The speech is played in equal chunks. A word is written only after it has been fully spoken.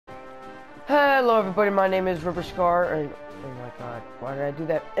Hello everybody, my name is River Scar, and oh my god, why did I do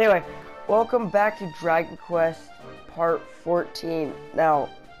that? Anyway, welcome back to Dragon Quest Part 14. Now,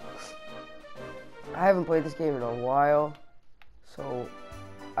 I haven't played this game in a while, so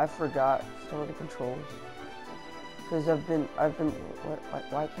I forgot some of the controls. Because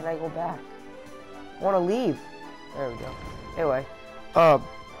why can't I go back? I want to leave. There we go. Anyway, I've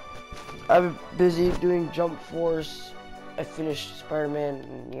been busy doing Jump Force. I finished Spider-Man,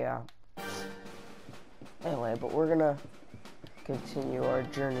 and yeah. Anyway, but we're gonna continue our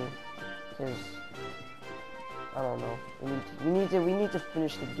journey because I don't know. We need to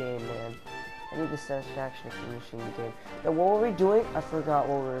finish the game, man. I need the satisfaction of finishing the game. Now, what were we doing? I forgot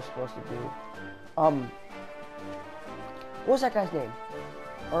what we were supposed to do. What was that guy's name?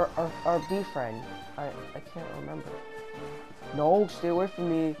 Our bee friend. I can't remember. No, stay away from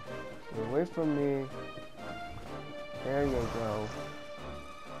me. Stay away from me. There you go.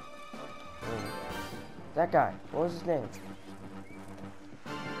 That guy. What was his name?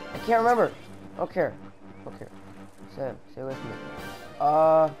 I can't remember. Okay. Okay. Stay away from me.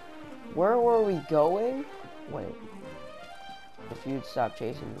 Where were we going? Wait. If you'd stop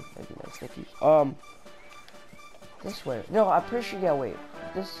chasing me, that'd be nice. Thank you. This way. No, I'm pretty sure. Yeah, wait.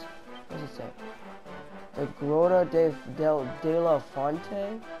 This. What does it say? The Grota de la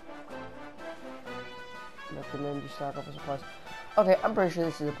Fonte. Recommend you stock up on supplies. Okay, I'm pretty sure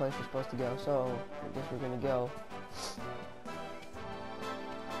this is the place we're supposed to go, so I guess we're gonna go.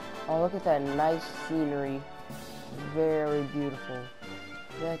 Oh, look at that nice scenery. Very beautiful.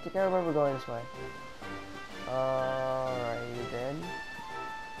 Yeah, I think I remember going this way. Alrighty then.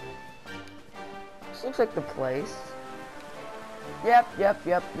 This looks like the place. Yep.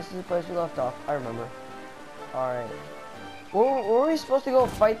 This is the place we left off. I remember. Alright. Where were we supposed to go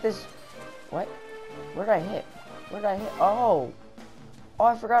fight this? What? Where did I hit? Where did I hit? Oh! Oh,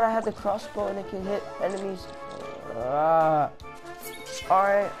 I forgot I had the crossbow and it can hit enemies. Alright,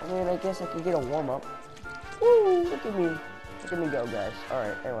 I mean, I guess I could get a warm-up. Woo! Look at me. Look at me go, guys.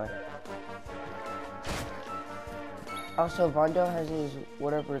 Alright, anyway. Also, Vondo has his,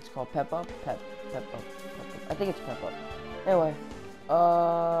 whatever it's called, pep up? Pep up. I think it's pep up. Anyway,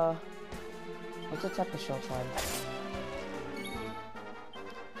 let's attack the shell slime.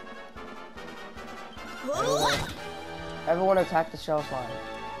 Everyone attack the shell slime.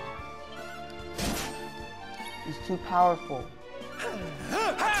 He's too powerful.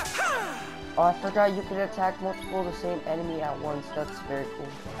 Oh, I forgot you can attack multiple of the same enemy at once. That's very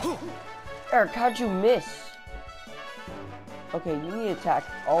cool. Eric, how'd you miss? Okay, you need to attack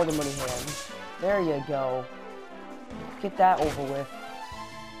all the money hands. There you go. Get that over with.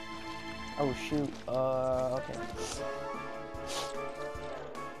 Oh, shoot. Okay.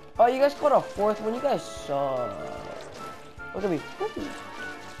 Oh, you guys caught a fourth one? You guys suck. Look at me.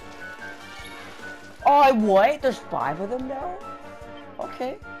 Oh, what? There's 5 of them now?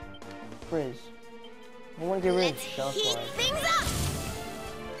 Okay. Frizz. I want to get rid of the shell slime.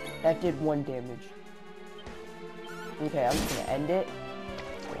 That did 1 damage. Okay, I'm just gonna end it.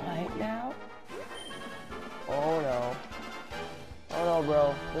 Right now? Oh no. Oh no,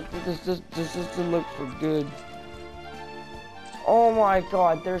 bro. This doesn't look for good. Oh my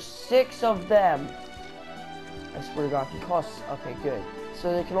god, there's 6 of them. I swear to god, he costs. Okay, good.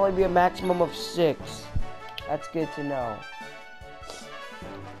 So there can only be a maximum of 6. That's good to know.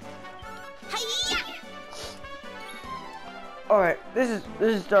 Alright, this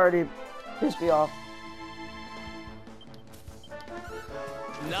is starting to piss me off.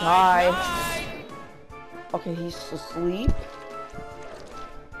 Hi. Okay, he's asleep.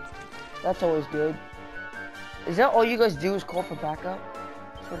 That's always good. Is that all you guys do is call for backup?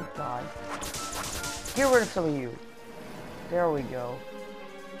 I swear to god. Get rid of some of you. There we go.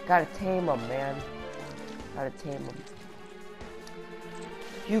 Gotta tame them, man. Gotta tame them.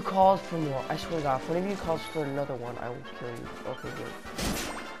 You called for more. I swear to god, if one of you calls for another one, I will kill you. Okay, good.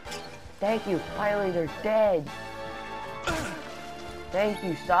 Thank you. Finally, they're dead. Thank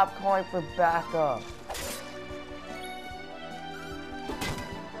you. Stop calling for backup.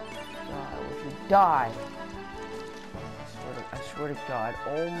 God, would you die? I swear to god.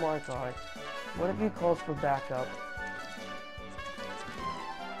 Oh my god. What if you called for backup?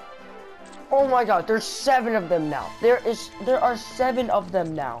 Oh my god, there's 7 of them now. There are 7 of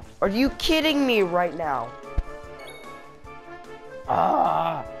them now. Are you kidding me right now?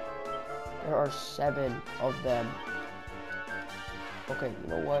 Ah! There are 7 of them. Okay, you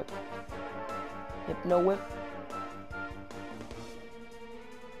know what? Hypno whip.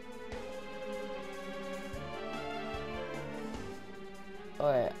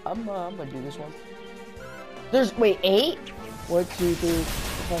 Alright, I'm gonna do this one. Wait, 8? 1, 2, 3.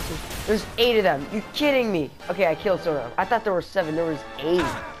 There's 8 of them. You kidding me? Okay, I killed some of them. I thought there were 7. There was 8.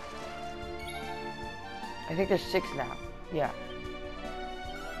 I think there's 6 now. Yeah.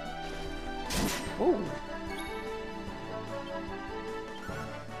 Ooh.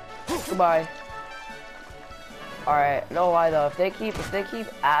 Goodbye. Alright, no lie though. If they keep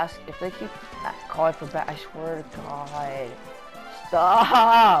calling for back, I swear to God.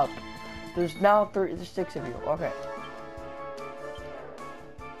 Stop! There's 6 of you. Okay.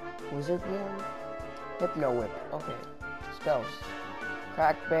 Wizard Wand? Hypno Whip. Okay. Spells.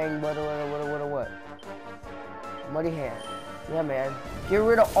 Crack, bang, what? Muddy Hand. Yeah, man. Get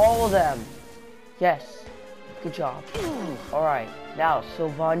rid of all of them. Yes. Good job. Alright. Now,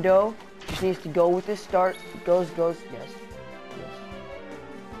 Sylvando just needs to go with his start. Goes. Yes.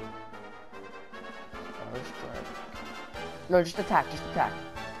 No, just attack.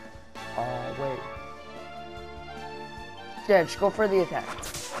 Oh, wait. Yeah, just go for the attack.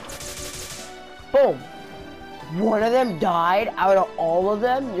 Boom. One of them died out of all of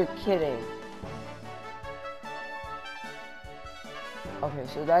them? You're kidding. Okay,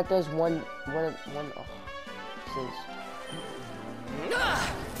 so that does one. Oh,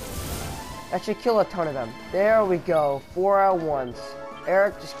 that should kill a ton of them. There we go. 4 at once.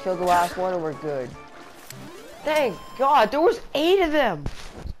 Eric just killed the last one and we're good. Thank God, there was 8 of them.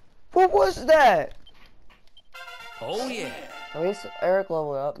 What was that? Oh yeah. At least Eric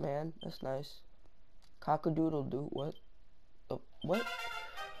leveled up, man. That's nice. Cock-a-doodle-doo. What? Oh, what?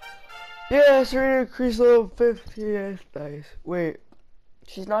 Yes, we're gonna increase level 15. That's nice. Wait.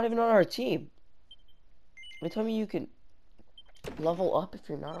 She's not even on our team. They tell me you can level up if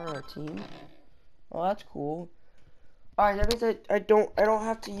you're not on our team. Oh, that's cool. Alright, that means I don't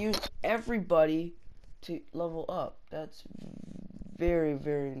have to use everybody to level up. That's very,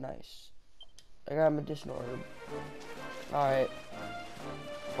 very nice. I got a medicinal herb. Alright.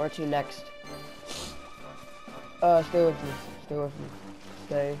 Where to next? Stay with me.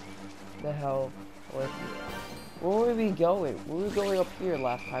 Stay the hell with me. Where were we going? We were going up here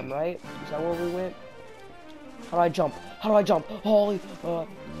last time, right? Is that where we went? How do I jump? Holy,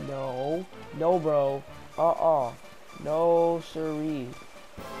 no. No, bro. No, siree.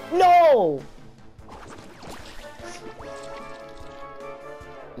 No!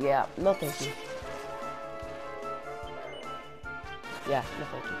 Yeah, no thank you. Yeah, no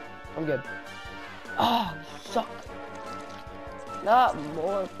thank you. I'm good. Ah, you suck. Not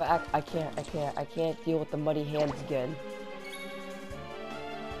more back. I can't deal with the muddy hands again.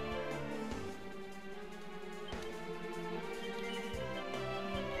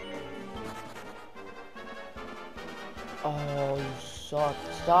 Oh, you suck.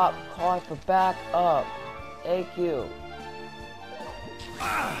 Stop calling for back up. Thank you.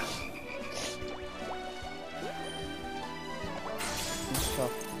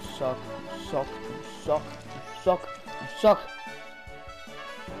 You suck.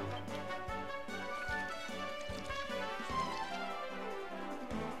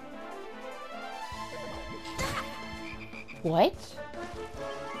 What?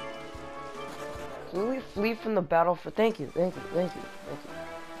 Can we flee from the battle for— thank you. There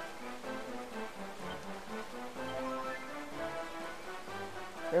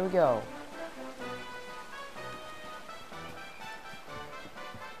we go.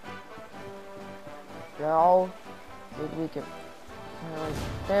 Now, maybe we can—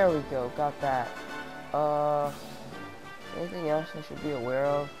 there we go, got that. Anything else I should be aware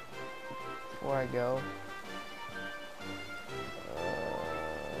of before I go?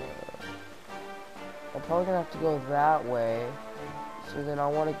 I'm probably gonna have to go that way. So then I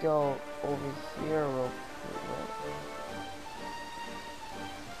want to go over here real quick.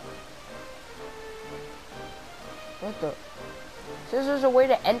 What the? It says there's a way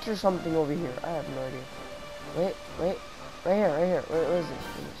to enter something over here. I have no idea. Wait. Right here. Where is this?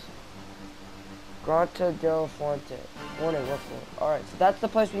 Granta del Fonte. Warning, what for? Alright, so that's the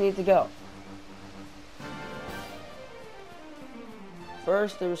place we need to go.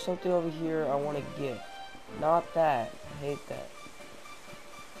 First, there was something over here I want to get. Not that. I hate that.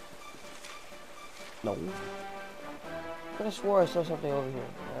 No. I could have swore I saw something over here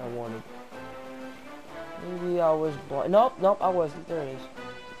that I wanted. Maybe I was blind. Nope, I wasn't. There it is.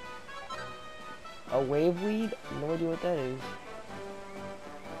 A wave weed? No idea what that is.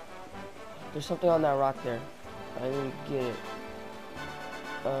 There's something on that rock there. I didn't get it.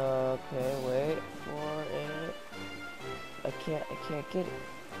 Okay, wait for it. I can't get it.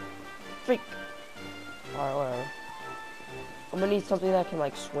 Freak! Alright, whatever. I'm gonna need something that can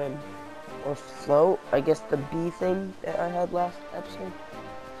like swim or float. I guess the bee thing that I had last episode.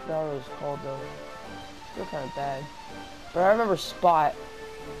 That was called though. Still kind of bad. But I remember Spot.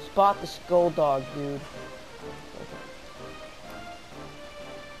 spot the skull dog, dude.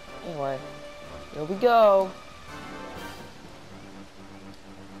 Anyway, here we go.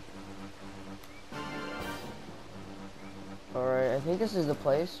 Alright, I think this is the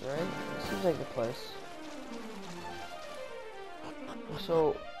place, right? It seems like the place.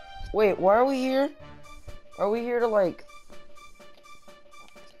 So, wait, why are we here? Are we here to, like,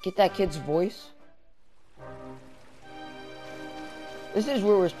 get that kid's voice? This is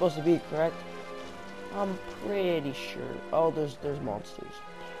where we're supposed to be, correct? I'm pretty sure. Oh, there's monsters.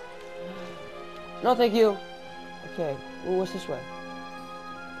 No, thank you. Okay, ooh, what's this way?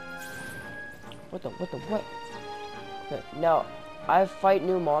 What? Okay, now, I fight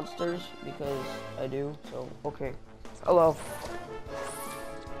new monsters because I do, so, okay. Hello.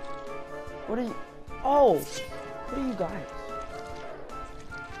 What are you? Oh! What are you guys?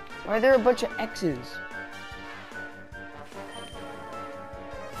 Why are there a bunch of X's?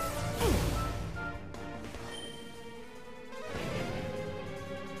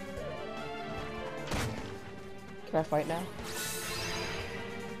 Can I fight now?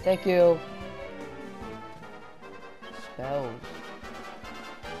 Thank you. Spells.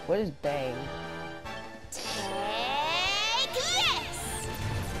 What is bang? Take this!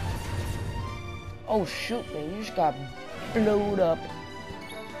 Oh shoot, man, you just got blowed up.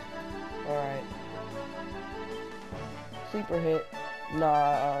 Alright. Sleeper hit.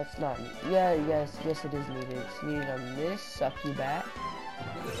 Nah, it's not. Yeah, yes it is needed. It's needed on this. Suck you back.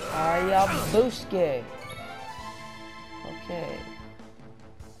 Ayabuske. Okay.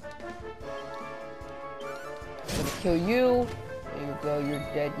 I'm gonna kill you. There you go, you're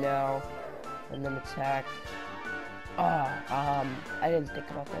dead now. And then attack. I didn't think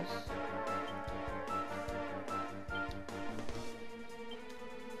about this.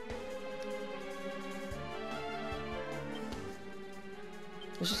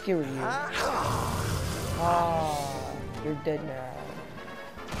 Let's just get rid of you. You're dead now.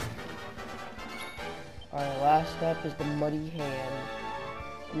 Alright, last step is the muddy hand.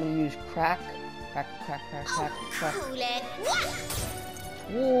 I'm gonna use crack. Crack. Cool it. What?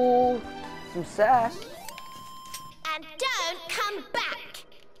 Ooh, some sass. And don't come back.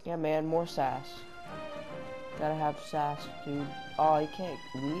 Yeah, man, more sass. Gotta have sass, dude. Oh, you can't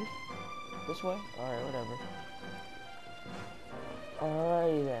leave? This way? Alright, whatever.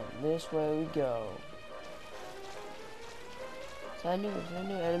 Alrighty then, this way we go. Is that a new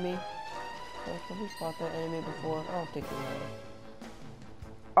enemy? Have we fought that enemy before? I don't think we have.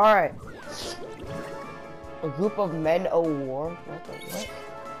 Alright. A group of men o' war? What the what?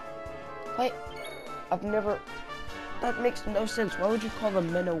 Wait, I've never... That makes no sense. Why would you call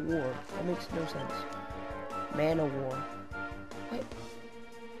them men o' war? That makes no sense. Man o' war. What?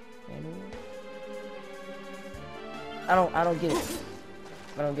 Man o' war? I don't get it.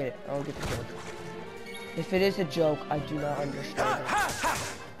 I don't get it. I don't get the joke. If it is a joke, I do not understand it.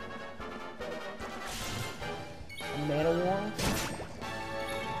 A man o' war?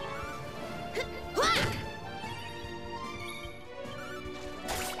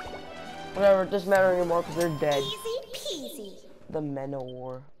 Whatever, it doesn't matter anymore because they're dead. Easy peasy. The men o'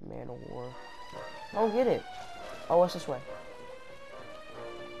 war. Man o' war. I don't get it. Oh, what's this way?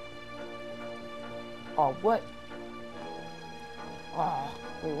 Oh, what? Oh,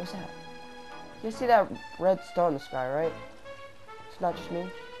 wait, what's that? You see that red star in the sky, right? It's not just me.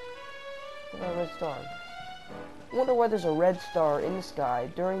 Look at that red star. I wonder why there's a red star in the sky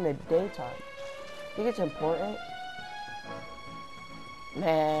during the daytime. Think it's important?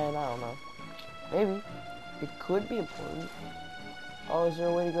 Man, I don't know. Maybe. It could be important. Oh, is there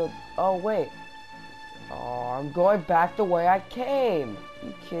a way to go? Oh, wait. Oh, I'm going back the way I came. Are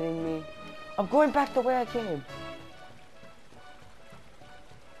you kidding me? I'm going back the way I came.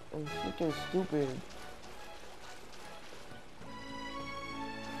 I'm freaking stupid.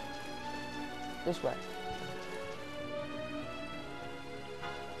 This way.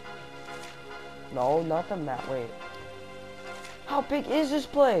 No, not the map. Wait. How big is this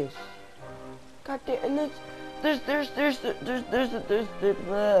place? God damn, and there's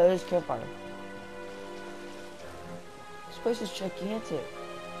campfire. This place is gigantic.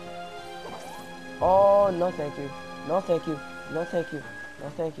 Oh, no thank you. No thank you. No thank you. No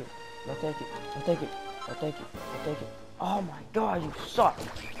thank you. No thank you. No thank you. No thank you. No thank you. Oh my god, you suck.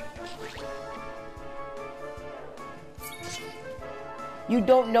 You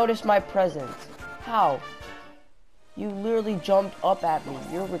don't notice my presence. How? You literally jumped up at me.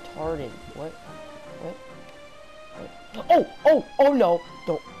 You're retarded. What? What? What? Oh no.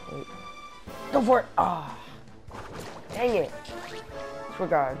 Don't. Wait. Go for it. Ah. Dang it. Swear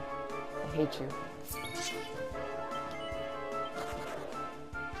God. I hate you.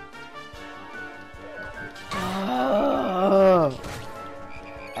 I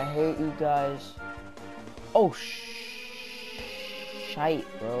hate you guys. Oh, shite,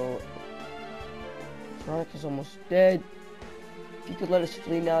 bro. Veronica's almost dead. If you could let us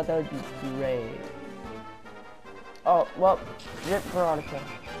flee now, that would be great. Oh, well, rip Veronica.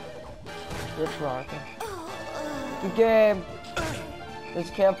 Rip Veronica. Good game. There's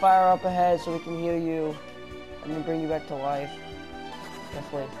a campfire up ahead so we can heal you. I'm gonna bring you back to life.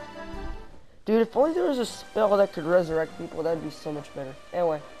 Definitely. Dude, if only there was a spell that could resurrect people, that'd be so much better.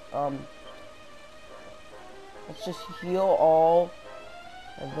 Anyway, let's just heal all,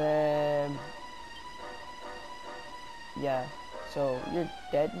 and then, yeah, so you're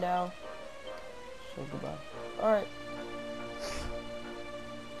dead now, so goodbye. Alright.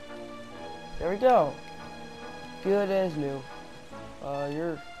 There we go. Good as new.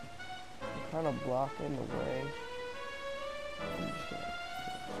 You're kind of blocking the way. I'm just gonna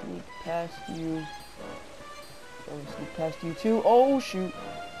sneak past you. I'm gonna sneak past you too. Oh shoot!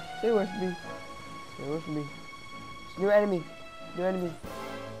 Stay away from me. Stay away from me. It's new enemy. New enemy.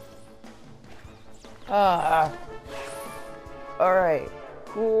 Ah. Alright.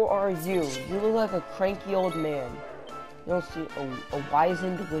 Who are you? You look like a cranky old man. You don't see a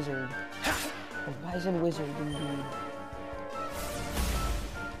wizened wizard. A wizened wizard indeed.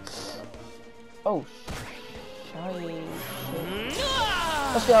 Oh, shiny.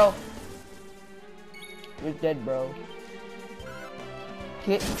 Let's go. You're dead, bro.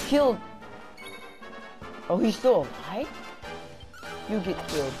 Get killed. Oh, he's still alive? You get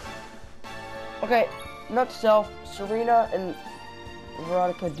killed. Okay, not self. Serena and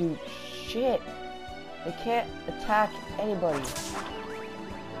Veronica do shit. They can't attack anybody.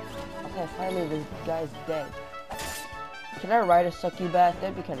 Okay, finally this guy's dead. Can I ride a succubat?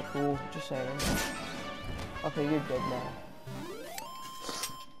 That'd be kind of cool. Just saying. Okay, you're dead now.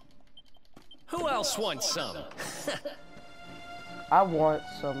 Who else wants some? I want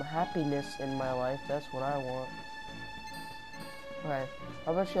some happiness in my life. That's what I want. Okay,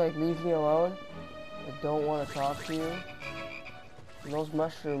 how about you like leave me alone? I don't want to talk to you. And those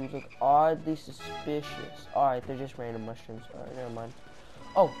mushrooms look oddly suspicious. Alright, they're just random mushrooms. Alright, never mind.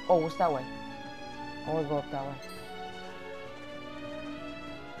 Oh, what's that way? I want to go up that way.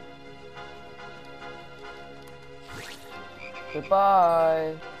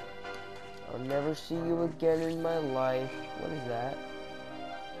 Goodbye. I'll never see you again in my life. What is that?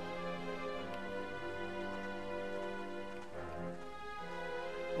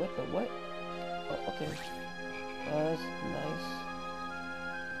 What the what? Oh, okay. That's nice.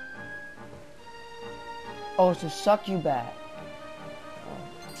 Oh, it's a succubat.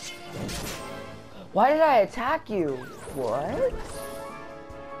 Why did I attack you? What?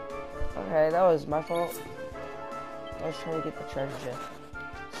 Okay, that was my fault. I was trying to get the treasure chest.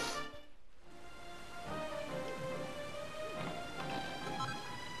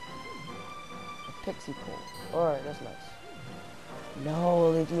 A pixie pole. Alright, that's nice. No,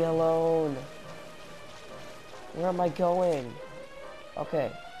 leave me alone. Where am I going?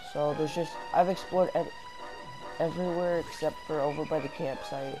 Okay, so there's just... I've explored everywhere except for over by the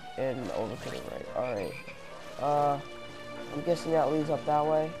campsite and over to the right. Alright. I'm guessing that leads up that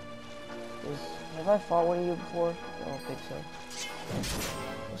way. Have I fought one of you before? I don't think so.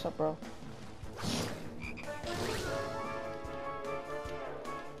 What's up, bro?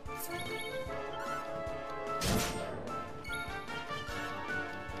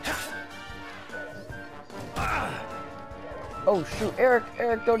 Oh shoot, Eric,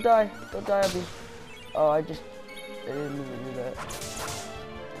 don't die. Don't die on me. Oh, I didn't even do that.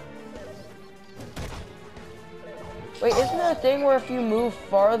 Wait, isn't there a thing where if you move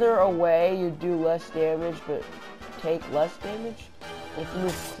farther away, you do less damage, but take less damage? If you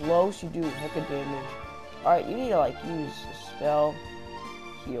move close, you do heck of damage. Alright, you need to, like, use a spell.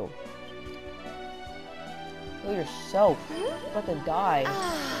 Heal. Heal yourself. You're about to die.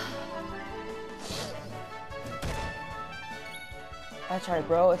 That's right,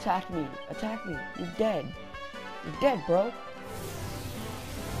 bro. Attack me. Attack me. You're dead. You're dead, bro.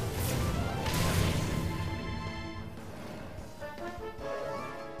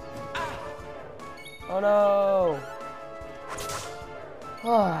 Oh no!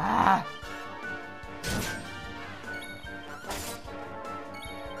 Ah.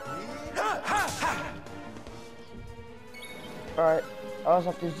 Alright, all that's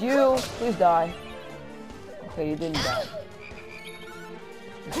left is you. Please die. Okay, you didn't die.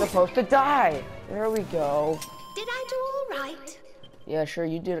 You're supposed to die. There we go. Did I do all right? Yeah, sure.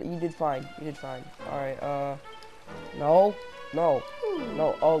 You did fine. You did fine. All right. No.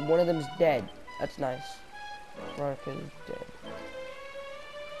 Oh, one of them's dead. That's nice. Veronica's dead.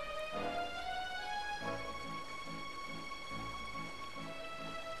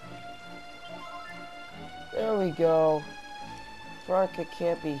 we go. Veronica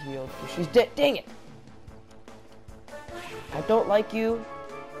can't be healed. She's dead. Dang it. I don't like you.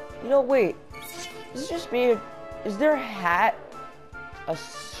 You know, wait. This is just me. Is their hat a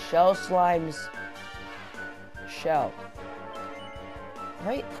shell slime's shell?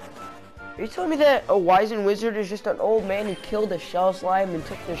 Right? Are you telling me that a wizened wizard is just an old man who killed a shell slime and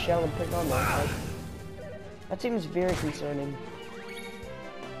took their shell and put it on their head? That seems very concerning.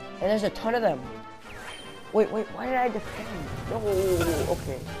 And there's a ton of them. Wait, why did I defend? No,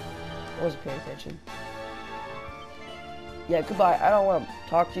 okay. I wasn't paying attention. Yeah, goodbye. I don't want to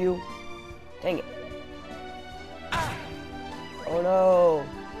talk to you. Dang it. Oh no.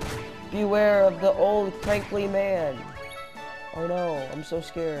 Beware of the old crankly man. Oh no, I'm so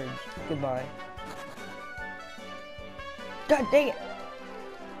scared. Goodbye. God dang it.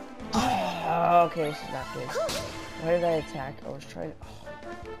 Oh, okay, this is not good. Why did I attack? I was trying to...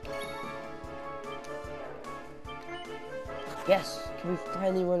 Yes, can we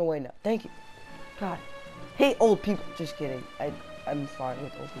finally run away now? Thank you. God. Hate old people. Just kidding. I'm fine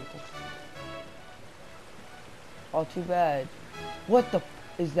with old people. Oh, too bad. What the f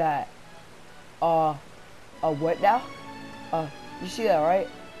is that? What now? You see that, right?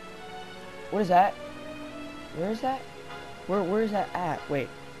 What is that? Where is that? Where is that at? Wait.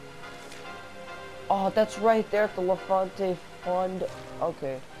 Oh, that's right there at the Lafante Fund.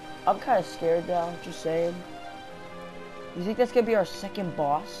 Okay. I'm kind of scared now, just saying. You think that's gonna be our second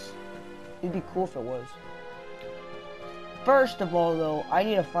boss? It'd be cool if it was. First of all, though, I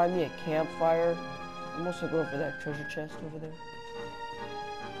need to find me a campfire. I'm also going for that treasure chest over there.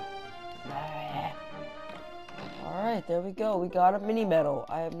 Alright, there we go. We got a mini medal.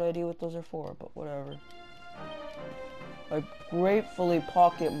 I have no idea what those are for, but whatever. I gratefully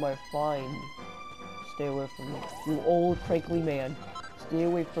pocket my find. Stay away from me. You old crankly man. Stay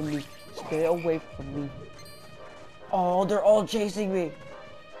away from me. Stay away from me. Oh, they're all chasing me.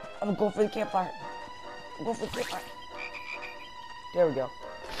 I'm gonna go for the campfire. I'm going for the campfire. There we go.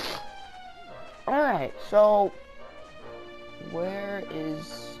 Alright, so... Where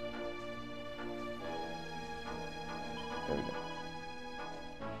is... There we go.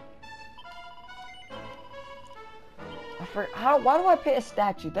 Why do I pay a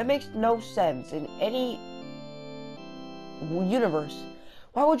statue? That makes no sense in any universe.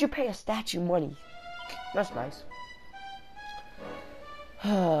 Why would you pay a statue money? That's nice.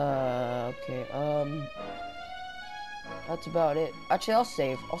 Okay, that's about it. Actually, I'll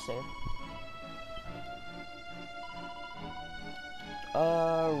save.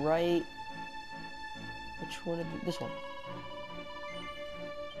 Right. Which one of this one?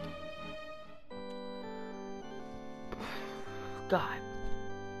 God.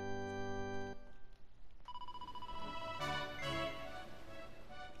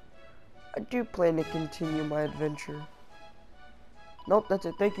 I do plan to continue my adventure. Nope, that's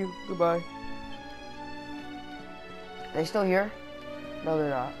it. Thank you. Goodbye. Are they still here? No, they're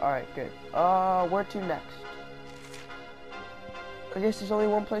not. Alright, good. Where to next? I guess there's only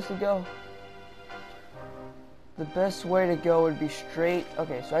one place to go. The best way to go would be straight.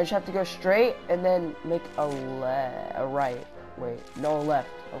 Okay, so I just have to go straight and then make a right. Wait, no, a left.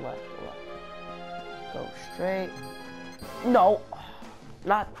 Go straight. No,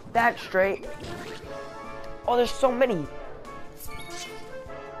 not that straight. Oh, there's so many.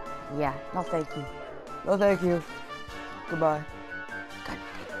 Yeah, no thank you. No thank you. Goodbye. God.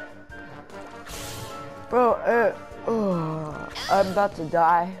 Bro, I'm about to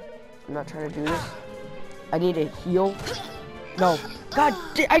die. I'm not trying to do this. I need to heal. No. God,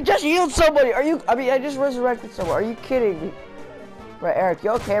 I just healed somebody. I just resurrected someone. Are you kidding me? Right, Eric, you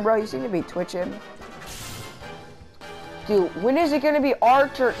okay, bro? You seem to be twitching. Dude, when is it gonna be our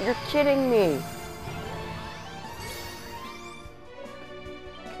turn? You're kidding me.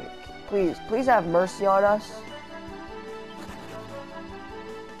 Please have mercy on us.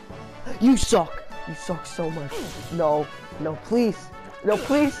 You suck. You suck so much. No, please. No,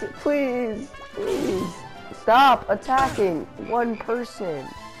 please. Stop attacking one person.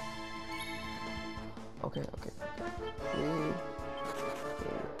 Okay.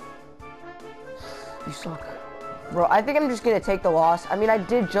 You suck. Bro, I think I'm just gonna take the loss. I mean, I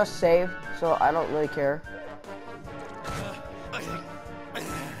did just save, so I don't really care.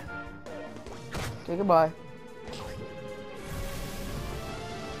 Okay, goodbye.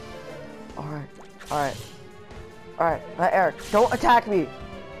 Alright, Eric, don't attack me.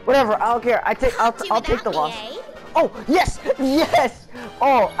 Whatever, I don't care. I'll take the loss. Oh, yes!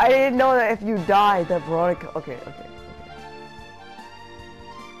 Oh, I didn't know that if you died, that Veronica... Okay.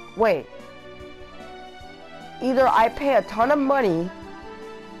 Wait. Either I pay a ton of money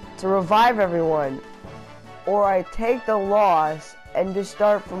to revive everyone, or I take the loss and just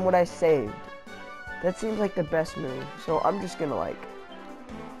start from what I saved. That seems like the best move. So I'm just gonna like,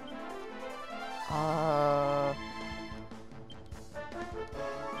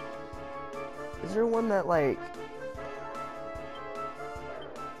 is there one that like,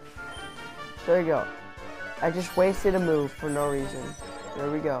 there you go. I just wasted a move for no reason. There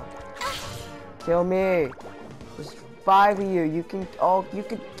we go. Kill me. There's 5 of you. You can kill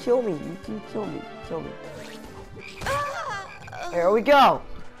me. You can kill me. Kill me. There we go.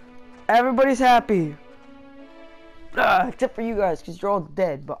 Everybody's happy. Except for you guys, because you're all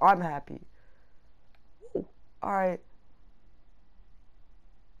dead, but I'm happy. Alright.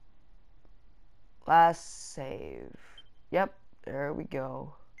 Last save. Yep, there we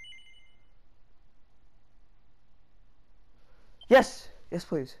go. Yes! Yes,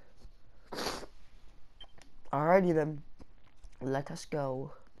 please. Alrighty then. Let us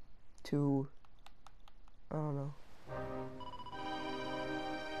go to, I don't know.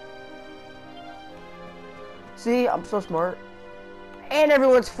 See, I'm so smart. And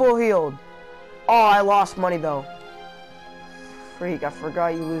everyone's full healed. Oh, I lost money though. Freak, I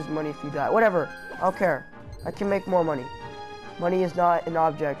forgot you lose money if you die. Whatever, I don't care. I can make more money. Money is not an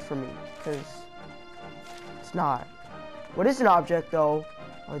object for me, because it's not. What is an object though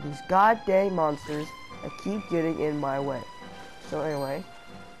are these goddamn monsters that keep getting in my way. So anyway,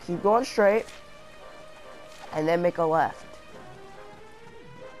 keep going straight, and then make a left.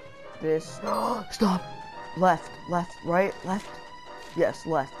 This, stop! Left, left, right, left. Yes,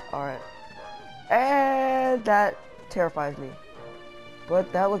 left. Alright. And that terrifies me.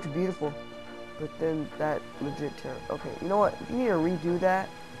 But that looks beautiful. But then that legit terrifies. Okay, you know what? If you need to redo that.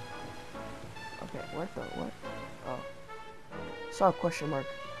 Okay, what the? What? Oh. Saw a question mark.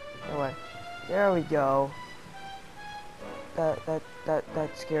 Anyway. There we go. That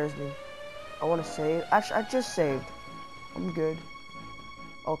scares me. I want to save. Actually, I just saved. I'm good.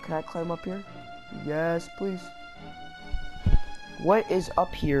 Oh, can I climb up here? Yes, please. What is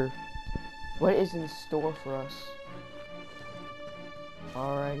up here? What is in store for us?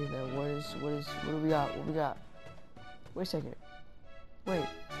 Alrighty then, what do we got? What we got? Wait a second. Wait.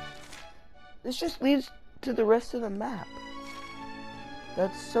 This just leads to the rest of the map.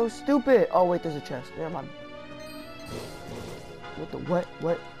 That's so stupid. Oh wait, there's a chest. Never mind. What the what?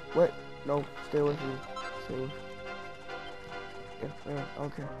 No, stay away from me. Stay away. Yeah,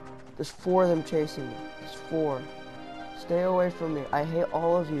 okay. There's 4 of them chasing me. There's 4. Stay away from me. I hate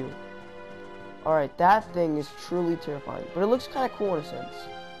all of you. Alright, that thing is truly terrifying. But it looks kind of cool in a sense.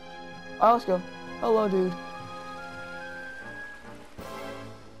 Alright, let's go. Hello, dude.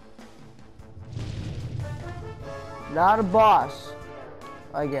 Not a boss,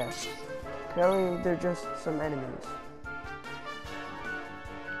 I guess. Apparently, they're just some enemies.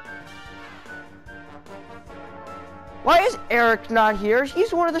 Why is Eric not here?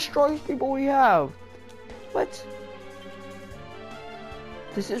 He's one of the strongest people we have. What?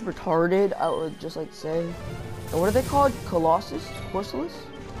 This is retarded, I would just like to say. And what are they called? Colossus? Corsolus?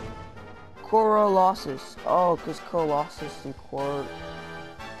 Corolossus. Oh, because Colossus and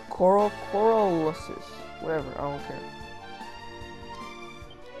Corolossus. Whatever, I don't care.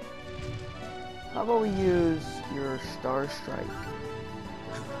 How about we use your Star Strike?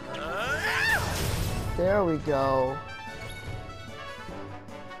 There we go.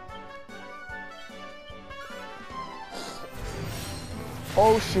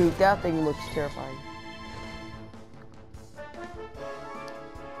 Oh shoot, that thing looks terrifying.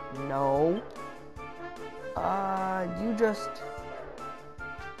 No. You just...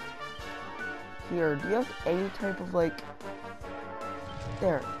 Here, do you have any type of like...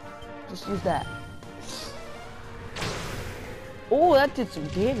 There. Just use that. Oh, that did some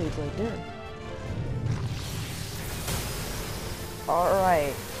damage right there.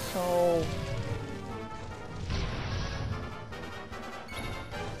 Alright, so...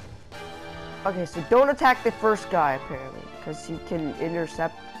 Okay, so don't attack the first guy, apparently, because he can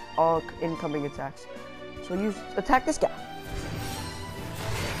intercept all incoming attacks. So attack this guy.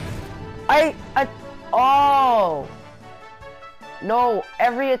 Oh! No,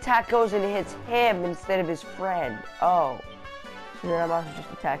 every attack goes and hits him instead of his friend. Oh. So then I'm about to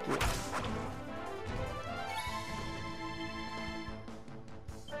just attack you.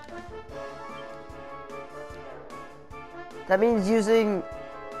 That means using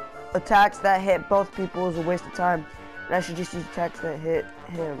attacks that hit both people is a waste of time. And I should just use attacks that hit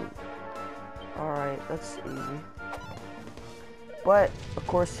him. Alright, that's easy. But, of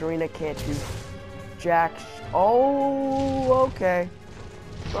course, Serena can't do jack. Oh, okay.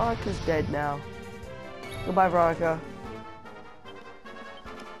 Veronica's dead now. Goodbye, Veronica.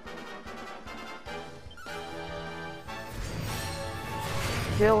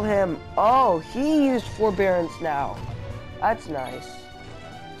 kill him. Oh, he used forbearance now. That's nice.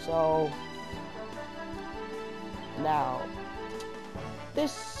 So, now,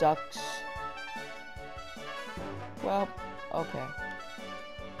 this sucks. Well, okay.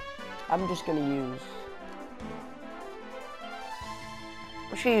 I'm just gonna use...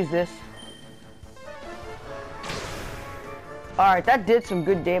 I should use this. Alright, that did some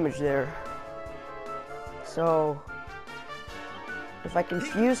good damage there. So, if I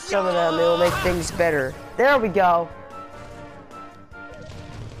confuse some of them, it'll make things better. There we go.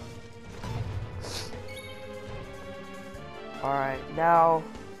 Alright, now...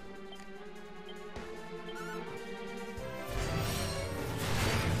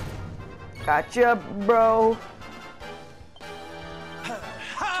 Gotcha, bro.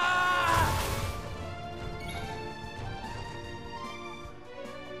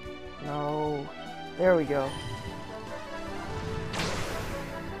 No. There we go.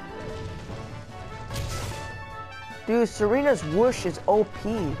 Dude, Serena's whoosh is OP.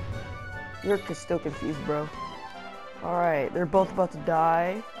 You're still confused, bro. Alright, they're both about to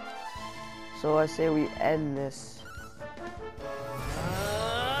die. So I say we end this.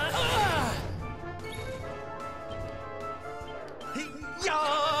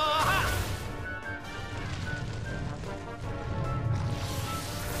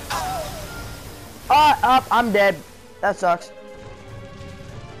 I'm dead. That sucks.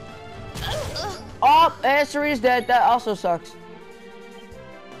 Oh, and Serena's dead. That also sucks.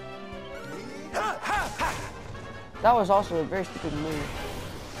 That was also a very stupid move.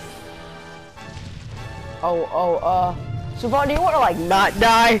 Savon, do you want to, like, not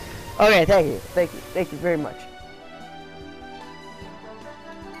die? Okay, thank you. Thank you very much.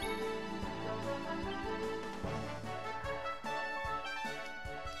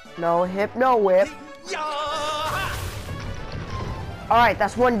 No hip, no whip. Alright,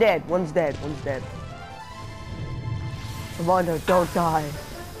 that's one dead. One's dead. Savon, don't die.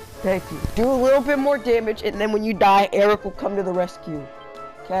 Thank you. Do a little bit more damage, and then when you die, Eric will come to the rescue.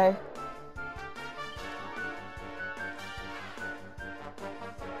 Okay?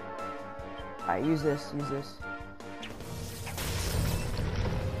 Alright, use this.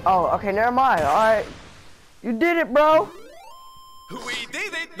 Oh, okay, never mind. Alright. You did it, bro! We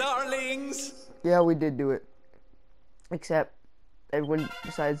did it, darlings! Yeah, we did do it. Except, everyone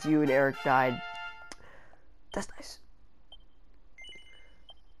besides you and Eric died. That's nice.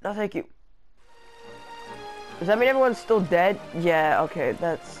 No, thank you. Does that mean everyone's still dead? Yeah, okay,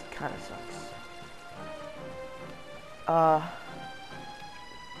 that's kind of sucks.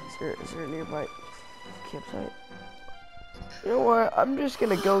 Is there a nearby campsite? You know what? I'm just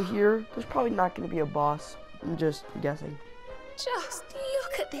gonna go here. There's probably not gonna be a boss. I'm just guessing. Just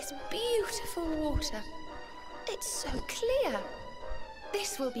look at this beautiful water. It's so clear.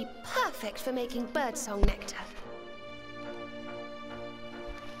 This will be perfect for making birdsong nectar.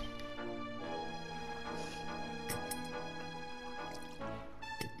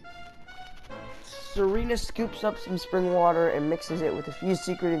 Serena scoops up some spring water and mixes it with a few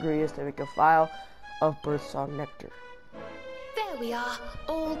secret ingredients to make a vial of birdsong nectar. There we are,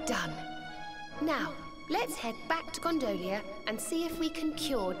 all done. Now, let's head back to Gondolia and see if we can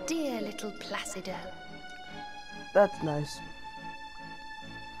cure dear little Placido. That's nice.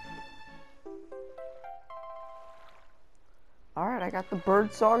 Alright, I got the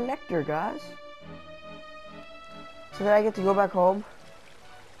birdsong nectar, guys. So then I get to go back home.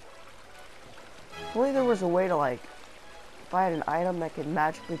 If only there was a way to, like, if I had an item that could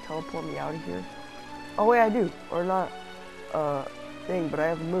magically teleport me out of here. Oh wait, I do. Or not thing, but I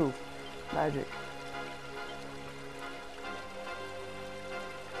have a move. Magic.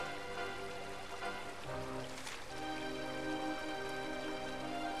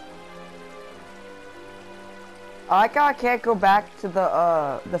 I like how I can't go back to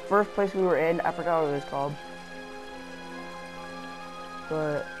the first place we were in. I forgot what it was called.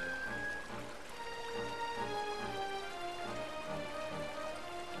 But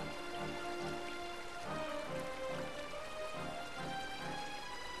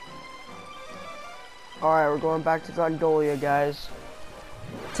alright, we're going back to Gondolia, guys.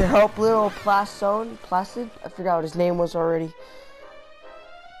 To help little Placid? I forgot what his name was already.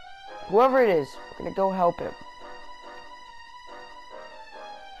 Whoever it is, we're gonna go help him.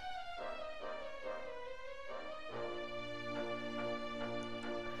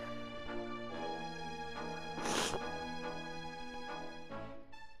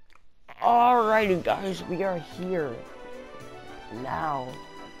 Alrighty, guys, we are here. Now,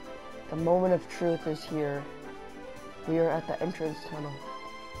 the moment of truth is here. We are at the entrance tunnel.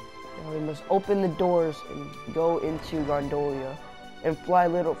 Now we must open the doors and go into Gondolia. and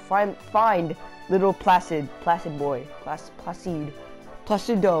find little Placid boy,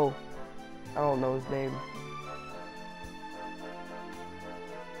 Placido. I don't know his name.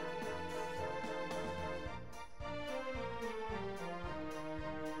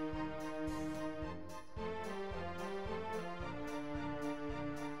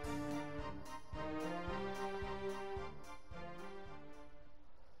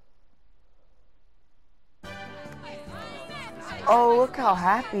 Oh, look how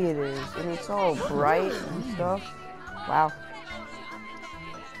happy it is. And it's all bright and stuff. Wow.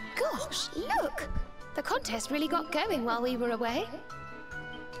 Gosh, look! The contest really got going while we were away.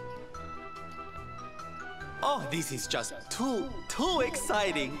 Oh, this is just too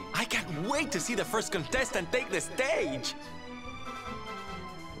exciting. I can't wait to see the first contestant take the stage.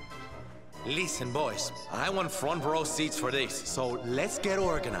 Listen, boys, I want front row seats for this, so let's get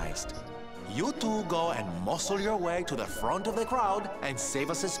organized. You two go and muscle your way to the front of the crowd and save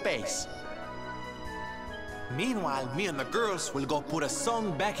us a space. Meanwhile, me and the girls will go put a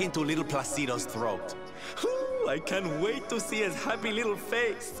song back into little Placido's throat. Ooh, I can't wait to see his happy little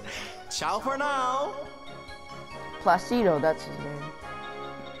face. Ciao for now. Placido, that's his name.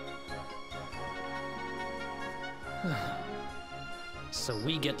 So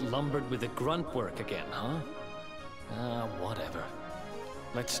we get lumbered with the grunt work again, huh? Whatever.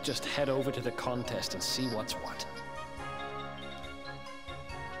 Let's just head over to the contest and see what's what.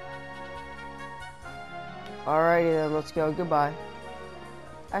 Alrighty then, let's go. Goodbye.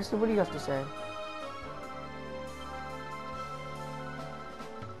 Actually, what do you have to say?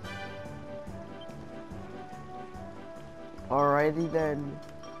 Alrighty then.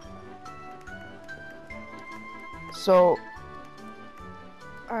 So,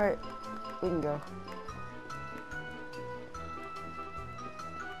 alright, we can go.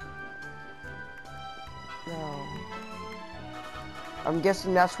 No. I'm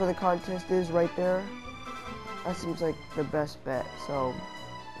guessing that's where the contest is, right there. That seems like the best bet, so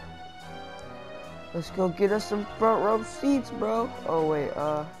let's go get us some front row seats, bro. Oh wait,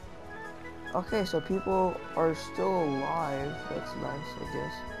 okay, so people are still alive. That's nice, I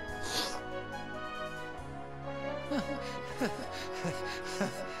guess.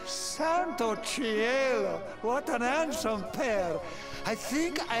 Santo cielo, what an handsome pair. I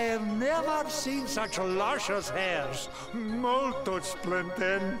think I have never seen such luscious hairs. Molto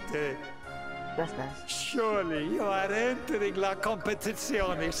splendente. That's nice. Surely you are entering la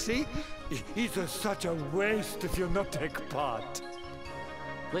competizione, see? It is such a waste if you not take part.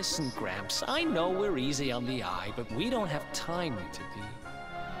 Listen, Gramps, I know we're easy on the eye, but we don't have time to be.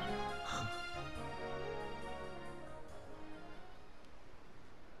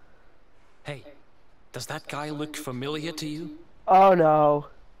 Hey, does that guy look familiar to you? Oh no.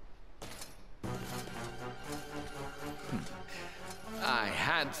 I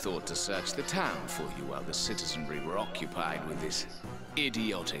had thought to search the town for you while the citizenry were occupied with this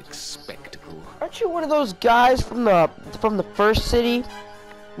idiotic spectacle. Aren't you one of those guys from the first city?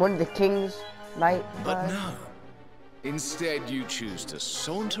 One of the king's knight But guys? no. Instead, you choose to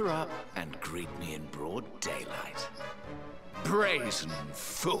saunter up and greet me in broad daylight. Brazen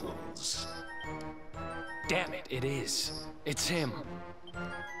fools. Damn it, it is. It's him.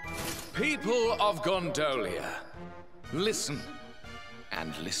 People of Gondolia, listen.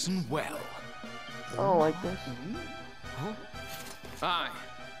 And listen well. I don't like this. I,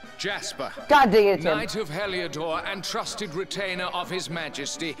 Jasper, God dang it, Tim. Knight of Heliodor and trusted retainer of His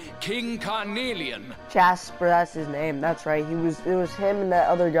Majesty, King Carnelian. Jasper, that's his name. That's right. It was him and that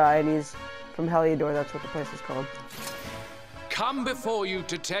other guy, and he's from Heliodor. That's what the place is called. Come before you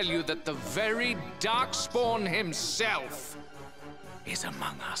to tell you that the very Darkspawn himself is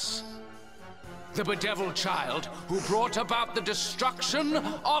among us. The bedeviled child who brought about the destruction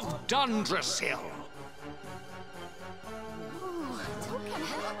of Dundrasil.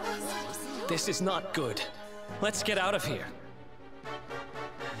 This is not good. Let's get out of here.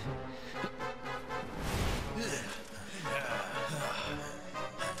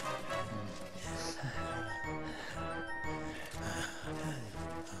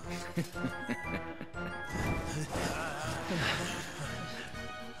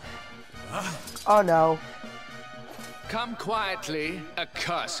 Oh no. Come quietly,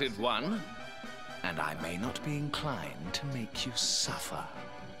 accursed one, and I may not be inclined to make you suffer.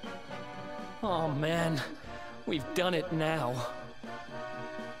 Oh man, we've done it now.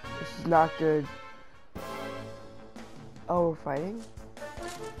 This is not good. Oh, we're fighting?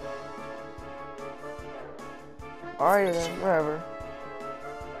 Alright then, whatever.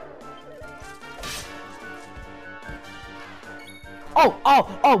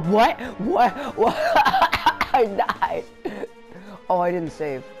 Oh, what? What? I died. Oh, I didn't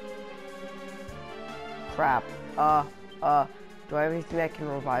save. Crap. Do I have anything that can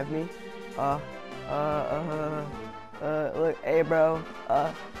revive me? Look, hey, bro.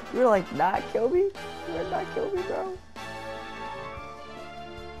 You were like, not kill me? You would not kill me, bro?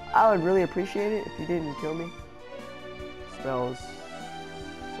 I would really appreciate it if you didn't kill me. Spells.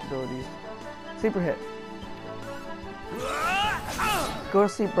 Abilities. Sleeper hit. Go to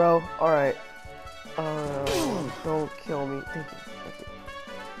sleep, bro. Alright. Don't kill me. Thank you.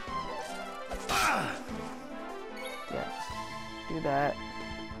 Yes. Do that.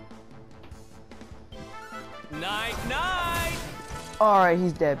 Night, night! Alright,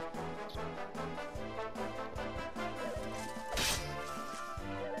 he's dead.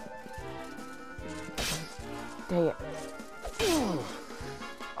 Dang it.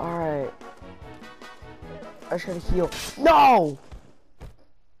 Alright. I should heal. No!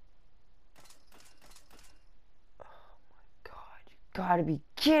 Oh my god, you gotta be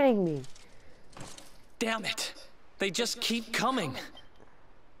kidding me. Damn it! They just keep coming.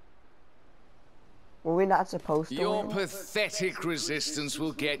 Were we not supposed to Your win? pathetic resistance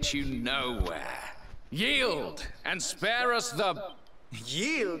will get you nowhere. Yield and spare us the...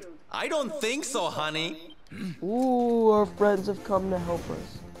 Yield? I don't think so, honey. Ooh, our friends have come to help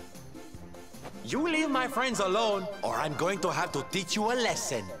us. You leave my friends alone, or I'm going to have to teach you a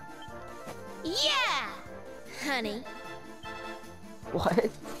lesson. Yeah, honey. What?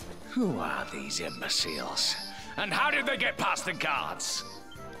 Who are these imbeciles? And how did they get past the guards?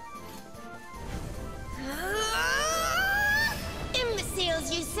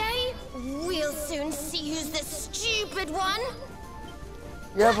 Imbeciles, you say? We'll soon see who's the stupid one.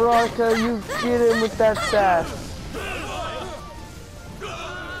 Yeah, Veronica, you get in with that sass.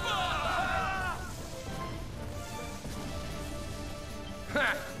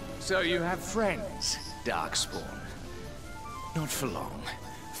 Ha! So you have friends, Darkspawn. Not for long.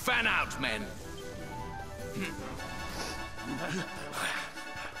 Fan out, men!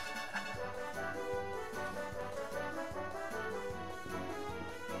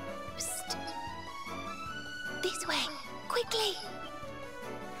 Psst. This way, quickly.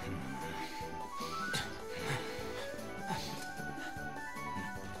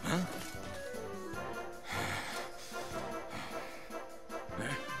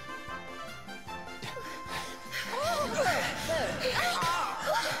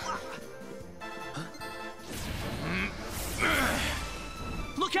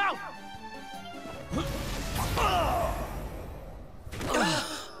 Look out!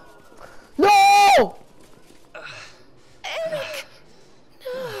 No! Eric!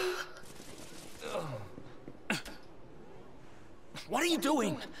 What are you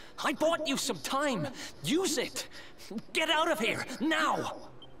doing? I bought you some time. Use it. Get out of here, now!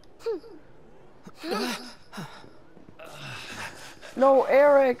 No,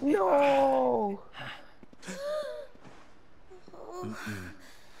 Eric, no!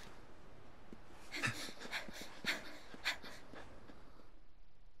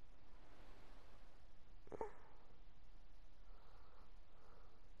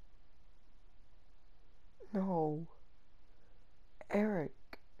 No. Eric.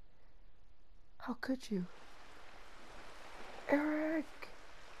 How could you? Eric.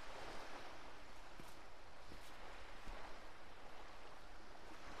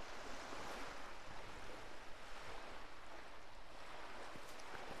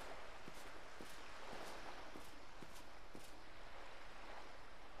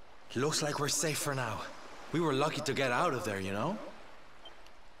 Looks like we're safe for now. We were lucky to get out of there, you know?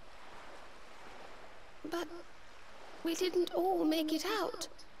 But we didn't all make it out.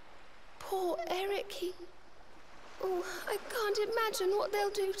 Poor Eric, he... Oh, I can't imagine what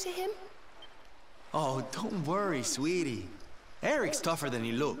they'll do to him. Oh, don't worry, sweetie. Eric's tougher than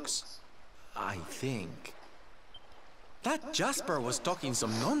he looks. I think. That Jasper was talking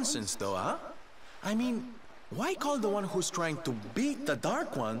some nonsense, though, huh? I mean, why call the one who's trying to beat the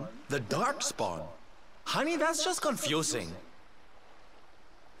Dark One the Darkspawn? Honey, that's just confusing.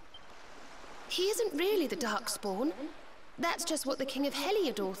 He isn't really the Darkspawn. That's just what the King of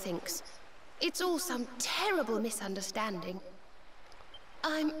Heliodor thinks. It's all some terrible misunderstanding.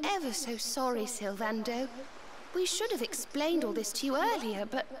 I'm ever so sorry, Sylvando. We should have explained all this to you earlier,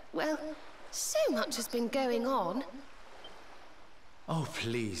 but, well, so much has been going on. Oh,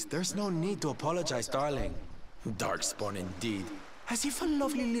 please, there's no need to apologize, darling. Darkspawn indeed. As if a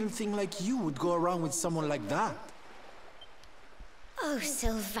lovely little thing like you would go around with someone like that. Oh,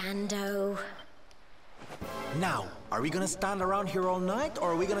 Sylvando. Now, are we gonna stand around here all night,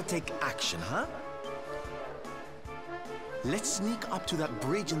 or are we gonna take action, huh? Let's sneak up to that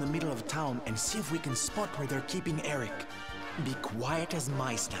bridge in the middle of town and see if we can spot where they're keeping Eric. Be quiet as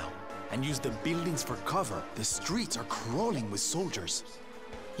mice now, and use the buildings for cover. The streets are crawling with soldiers.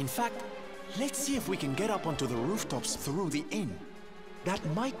 In fact, let's see if we can get up onto the rooftops through the inn. That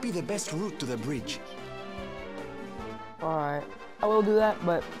might be the best route to the bridge. Alright, I will do that,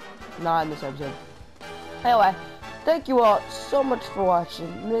 but not in this episode. Anyway, thank you all so much for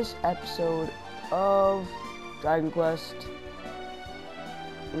watching this episode of Dragon Quest.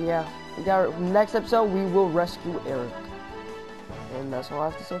 And yeah, next episode we will rescue Eric. And that's all I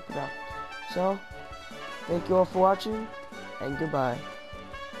have to say for now. So, thank you all for watching, and goodbye.